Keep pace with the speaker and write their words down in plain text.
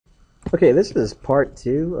Okay, this is part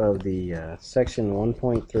two of the section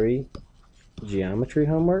 1.3 geometry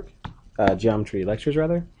homework, geometry lectures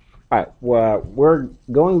rather. All right, well, we're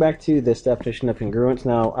going back to this definition of congruence.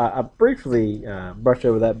 Now, I briefly brushed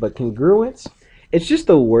over that, but congruence, it's just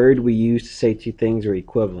the word we use to say two things are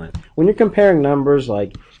equivalent. When you're comparing numbers,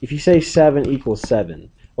 like if you say 7 equals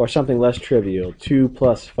 7, or something less trivial, 2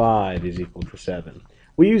 plus 5 is equal to 7.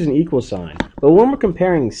 We use an equal sign. But when we're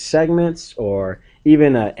comparing segments or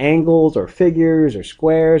even angles or figures or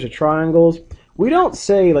squares or triangles, we don't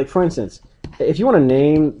say, like for instance, if you want to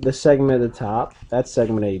name the segment at the top, that's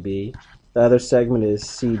segment AB. The other segment is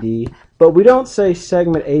CD. But we don't say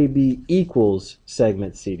segment AB equals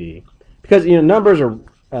segment CD. Because numbers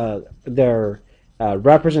are they're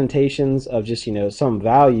representations of just some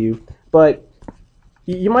value, but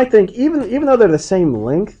you might think even though they're the same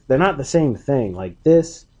length, they're not the same thing. Like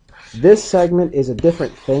this segment is a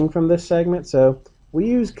different thing from this segment. So we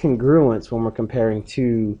use congruence when we're comparing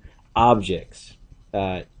two objects.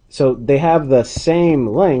 So they have the same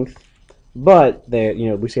length, but they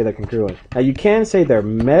we say they're congruent. Now you can say their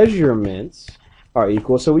measurements are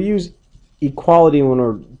equal. So we use equality when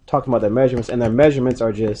we're talking about their measurements, and their measurements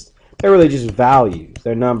are they're really just values.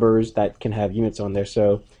 They're numbers that can have units on there.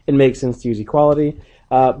 So it makes sense to use equality.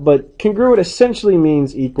 But congruent essentially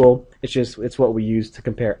means equal. It's what we use to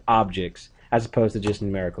compare objects as opposed to just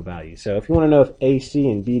numerical values. So if you want to know if AC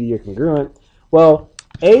and BD are congruent, well,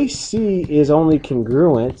 AC is only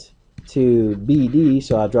congruent to BD,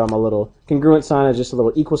 so I'll draw my little congruent sign as just a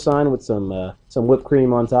little equal sign with some whipped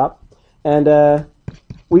cream on top. And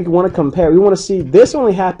we want to compare. We want to see this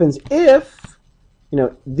only happens if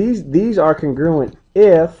these are congruent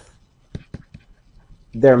if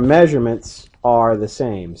their measurements are the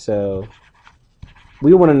same. So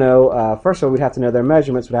we want to know, first of all, we'd have to know their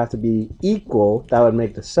measurements would have to be equal. That would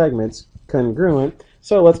make the segments congruent.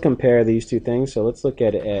 So let's compare these two things. So let's look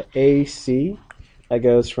at it at AC. That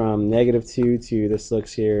goes from -2 to, this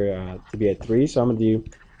looks here to be at 3. So I'm going to do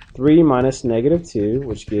 3 minus -2,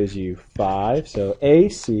 which gives you 5. So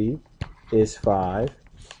AC is 5.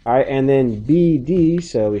 All right, and then BD,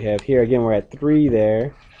 so we have here, again, we're at 3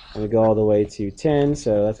 there. And we go all the way to 10,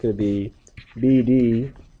 so that's going to be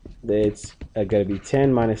BD. It's going to be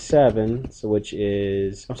 10 minus 7, so which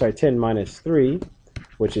is, 10 minus 3,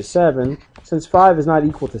 which is 7. Since 5 is not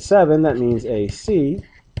equal to 7, that means AC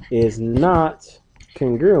is not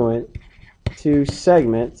congruent to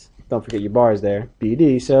segment, don't forget your bars there,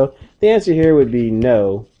 BD. So the answer here would be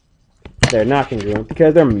no, they're not congruent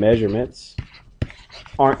because their measurements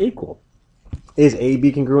aren't equal. Is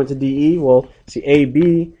AB congruent to DE? Well, see,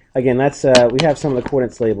 AB, again, that's we have some of the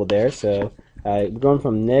coordinates labeled there. So we're going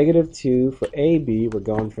from -2 for AB. We're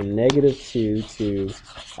going from -2 to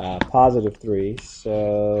 +3.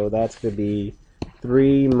 So that's going to be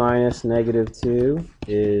 3 minus -2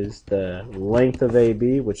 is the length of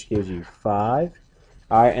AB, which gives you 5.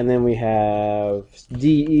 All right, and then we have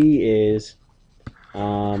DE is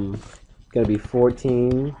going to be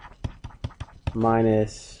 14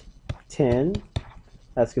 minus 10.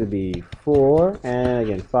 That's going to be 4, and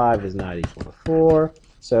again 5 is not equal to 4,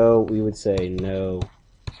 so we would say no,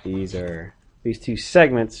 these two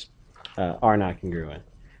segments are not congruent.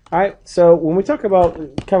 Alright, so when we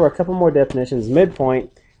cover a couple more definitions,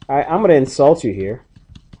 midpoint, I'm going to insult you here.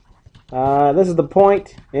 This is the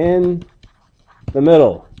point in the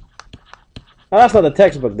middle. Now that's not the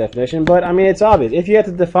textbook definition, but I mean it's obvious. If you have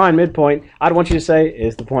to define midpoint, I'd want you to say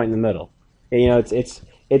it's the point in the middle. And,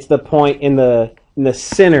 it's the point in the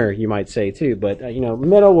center, you might say too, but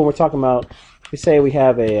middle, when we're talking about, we say we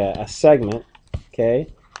have a segment, okay?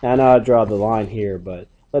 Now I know I draw the line here, but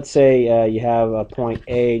let's say you have a point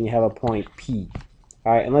A and you have a point P,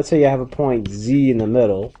 all right? And let's say you have a point Z in the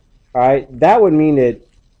middle, all right? That would mean that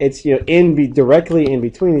it's directly in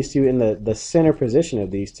between these two, in the center position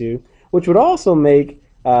of these two, which would also make,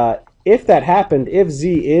 if that happened, if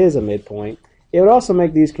Z is a midpoint, it would also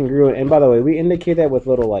make these congruent. And by the way, we indicate that with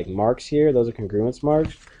little like marks here. Those are congruence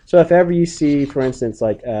marks. So if ever you see, for instance,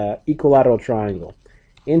 like equilateral triangle,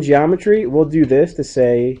 in geometry, we'll do this to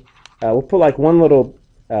say, we'll put like one little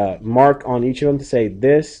mark on each of them to say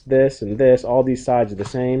this, this, and this. All these sides are the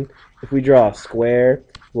same. If we draw a square,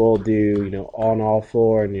 we'll do, on all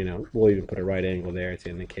four, and we'll even put a right angle there to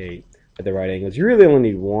indicate that the right angles. You really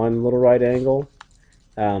only need one little right angle.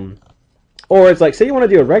 Or it's like, say you want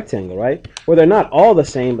to do a rectangle, right? Where they're not all the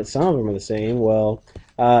same, but some of them are the same. Well,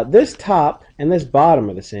 this top and this bottom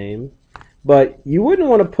are the same, but you wouldn't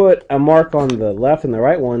want to put a mark on the left and the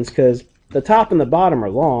right ones because the top and the bottom are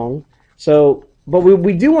long. So, but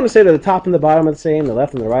we do want to say that the top and the bottom are the same, the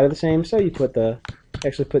left and the right are the same. So you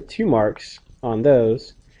actually put 2 marks on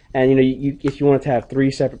those. And if you wanted to have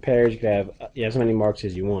 3 separate pairs, you could have as many marks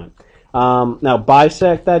as you want. Now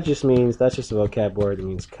bisect, that just means, that's just a vocab word. It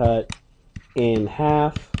means cut in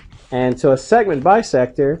half. And so a segment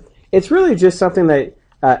bisector, it's really just something that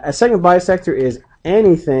a segment bisector is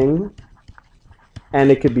anything,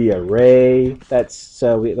 and it could be a ray. Let's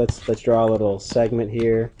draw a little segment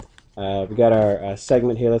here. We got our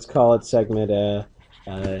segment here. Let's call it segment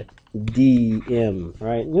DM,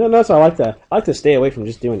 right? Notice I like to stay away from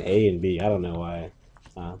just doing A and B. I don't know why,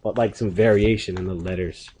 but like some variation in the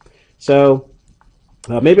letters. So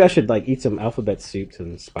maybe I should like eat some alphabet soup to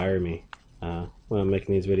inspire me when I'm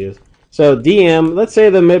making these videos. So DM, let's say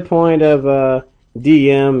the midpoint of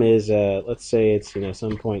DM is let's say it's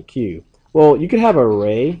some point Q. Well, you could have a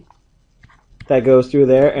ray that goes through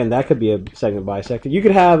there, and that could be a segment bisector. You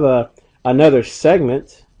could have another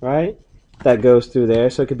segment, right, that goes through there.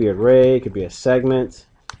 So it could be a ray, it could be a segment.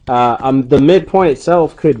 The midpoint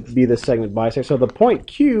itself could be the segment bisector. So the point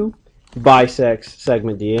Q bisects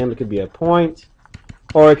segment DM. It could be a point,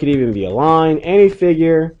 or it could even be a line. Any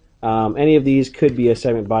figure, any of these could be a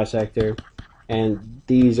segment bisector, and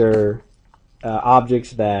these are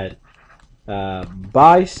objects that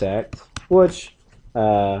bisect, which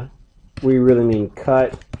we really mean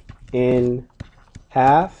cut in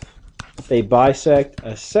half. They bisect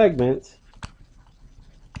a segment,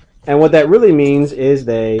 and what that really means is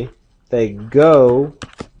they go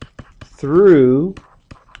through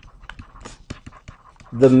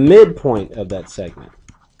the midpoint of that segment.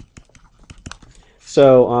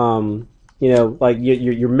 So like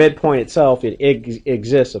your midpoint itself, it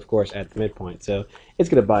exists, of course, at the midpoint. So it's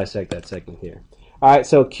going to bisect that segment here. All right,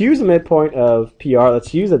 so Q is the midpoint of PR.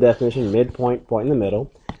 Let's use the definition, midpoint, point in the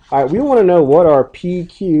middle. All right, we want to know what our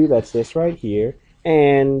PQ, that's this right here,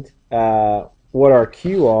 and what our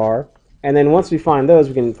Q are. And then once we find those,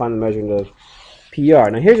 we can find the measurement of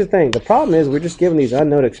PR. Now here's the thing. The problem is we're just given these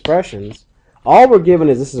unknown expressions. All we're given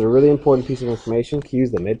is this is a really important piece of information. Q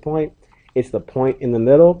is the midpoint. It's the point in the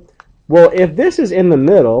middle. Well, if this is in the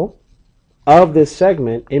middle of this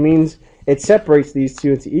segment, it means it separates these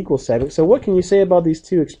two into equal segments. So what can you say about these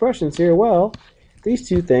two expressions here? Well, these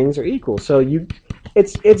two things are equal. So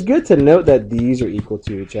it's good to note that these are equal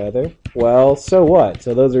to each other. Well, so what?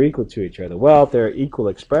 So those are equal to each other. Well, if they're equal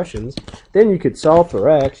expressions, then you could solve for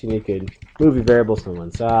x, and you could move your variables to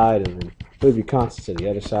one side and then move your constants to the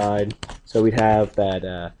other side. So we'd have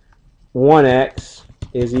that 1x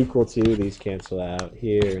is equal to, these cancel out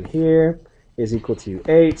here and here, is equal to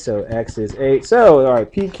 8, so x is 8. So, all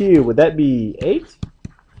right, PQ, would that be 8?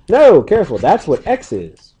 No, careful, that's what x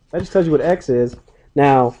is. That just tells you what x is.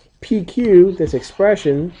 Now, PQ, this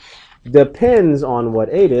expression, depends on what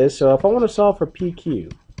 8 is. So if I want to solve for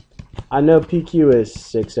PQ, I know PQ is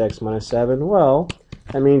 6x minus 7. Well,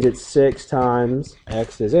 that means it's 6 times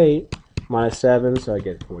x is 8 minus 7, so I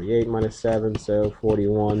get 48 minus 7, so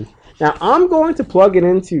 41. Now, I'm going to plug it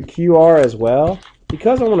into QR as well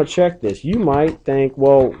because I want to check this. You might think,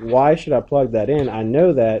 well, why should I plug that in? I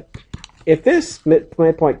know that if this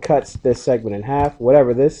midpoint cuts this segment in half,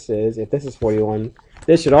 whatever this is, if this is 41,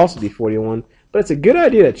 this should also be 41. But it's a good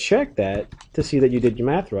idea to check that to see that you did your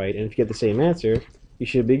math right. And if you get the same answer, you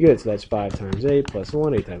should be good. So that's 5 times 8 plus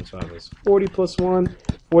 1. 8 times 5 is 40 plus 1.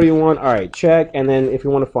 41. All right, check. And then if you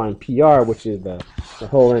want to find PR, which is the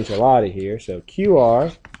whole enchilada here, so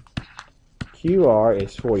QR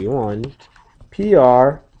is 41.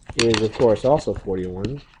 PR is, of course, also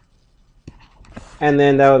 41. And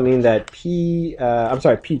then that would mean that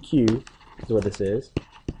PQ is what this is.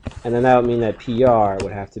 And then that would mean that PR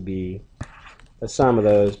would have to be the sum of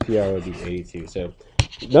those. PR would be 82. So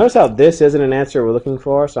notice how this isn't an answer we're looking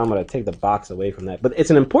for, so I'm going to take the box away from that. But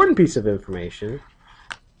it's an important piece of information,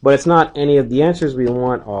 but it's not any of the answers we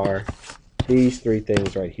want are these three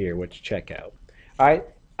things right here, which check out. All right.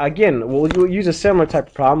 Again, we'll use a similar type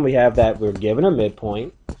of problem. We have that we're given a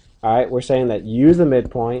midpoint. All right. We're saying that use the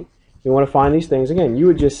midpoint. We want to find these things. Again, you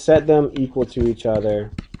would just set them equal to each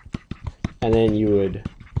other, and then you would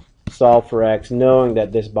solve for x, knowing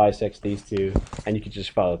that this bisects these two, and you could just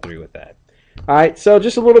follow through with that. All right, so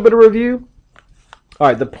just a little bit of review. All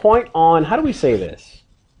right, the point on, how do we say this?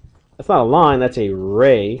 That's not a line, that's a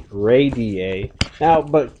ray DA. Now,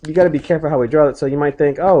 but you got to be careful how we draw it. So you might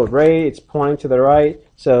think, oh, ray, it's pointing to the right.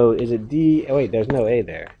 So is it D? Oh, wait, there's no A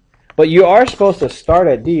there. But you are supposed to start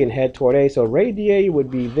at D and head toward A. So ray DA would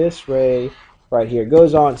be this ray right here. It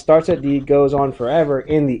goes on, starts at D, goes on forever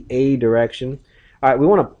in the A direction. All right, we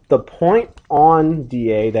want the point on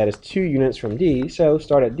DA that is 2 units from D. So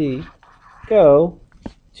start at D, go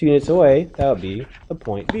 2 units away. That would be the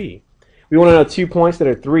point B. we want to know 2 points that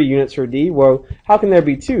are 3 units for D. Well, how can there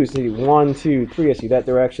be 2? So 1, 2, 3. I see that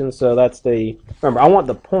direction. So that's the, remember, I want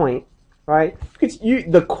the point, right?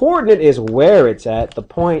 The coordinate is where it's at. The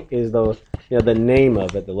point is the, the name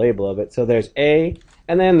of it, the label of it. So there's A,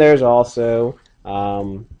 and then there's also,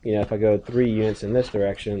 if I go 3 units in this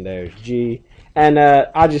direction, there's G. And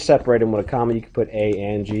I'll just separate them with a comma. You can put A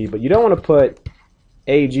and G, but you don't want to put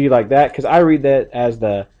AG like that because I read that as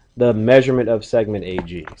the measurement of segment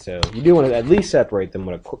AG. So you do want to at least separate them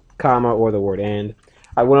with a comma or the word and.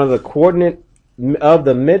 I want the coordinate of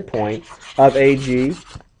the midpoint of AG.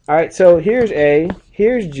 All right, so here's A,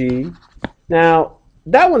 here's G. Now,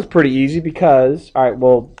 that one's pretty easy because, all right,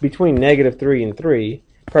 well, between -3 and 3,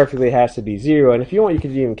 perfectly has to be 0. And if you want, you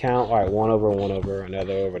can even count, all right, 1 over, 1 over,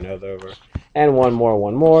 another over, another over, and one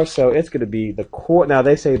more. So it's going to be the now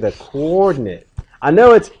they say the coordinate. I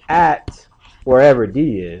know it's at wherever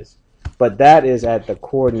D is, but that is at the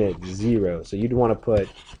coordinate 0. So you'd want to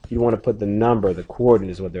put the number, the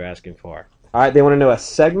coordinate is what they're asking for. All right, they want to know a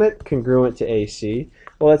segment congruent to AC.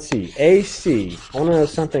 Well, let's see. AC. I want to know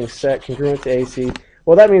something set congruent to AC.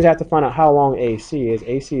 Well, that means I have to find out how long AC is.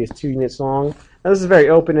 AC is 2 units long. Now, this is a very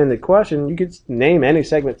open-ended question. You could name any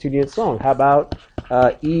segment 2 units long. How about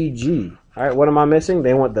EG? All right, what am I missing?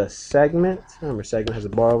 They want the segment. Remember, segment has a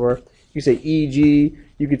bar over. You could say EG.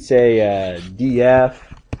 You could say DF.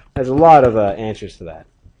 There's a lot of answers to that.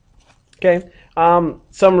 Okay.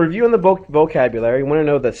 Some review in the vocabulary. You want to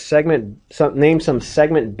know the segment. Name some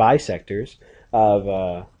segment bisectors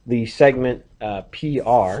of the segment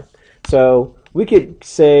PR. So we could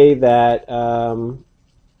say that,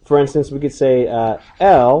 for instance, we could say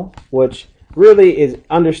L, which really is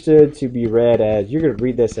understood to be read as, you're going to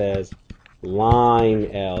read this as line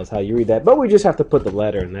L is how you read that, but we just have to put the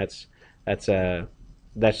letter, and that's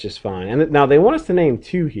just fine. And now they want us to name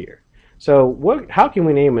 2 here. So how can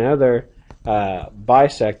we name another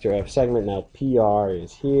bisector of segment? Now PR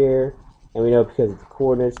is here, and we know because of the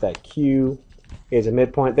coordinates that Q is a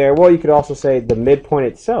midpoint there. Well, you could also say the midpoint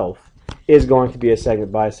itself is going to be a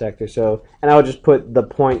segment bisector. So, and I would just put the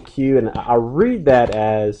point Q, and I'll read that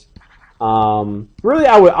as, really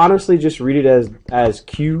I would honestly just read it as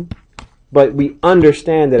Q, but we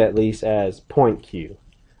understand it at least as point Q.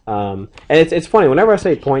 And it's funny, whenever I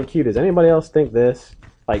say point Q, does anybody else think this?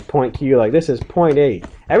 Like point Q, like this is point A.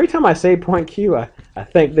 Every time I say point Q, I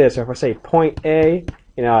think this. Or if I say point A,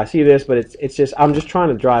 I see this, but it's just, I'm just trying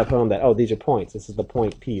to drive home that, oh, these are points. This is the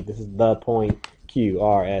point P. This is the point Q,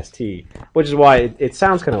 R, S, T. Which is why it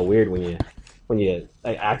sounds kind of weird when you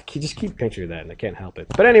I just keep picturing that, and I can't help it.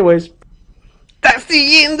 But anyways, that's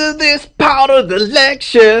the end of this part of the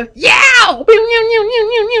lecture. Yeah!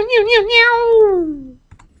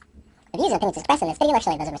 The views and opinions expressed in this video are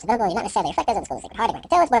solely those of Mr. Vogel and do not necessarily reflect those of the School of Sacred Heart, Edward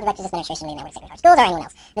Coteau, its board of directors, administration, and the Sacred Heart Schools, or anyone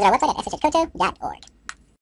else. Visit our website at shhcoteau.org.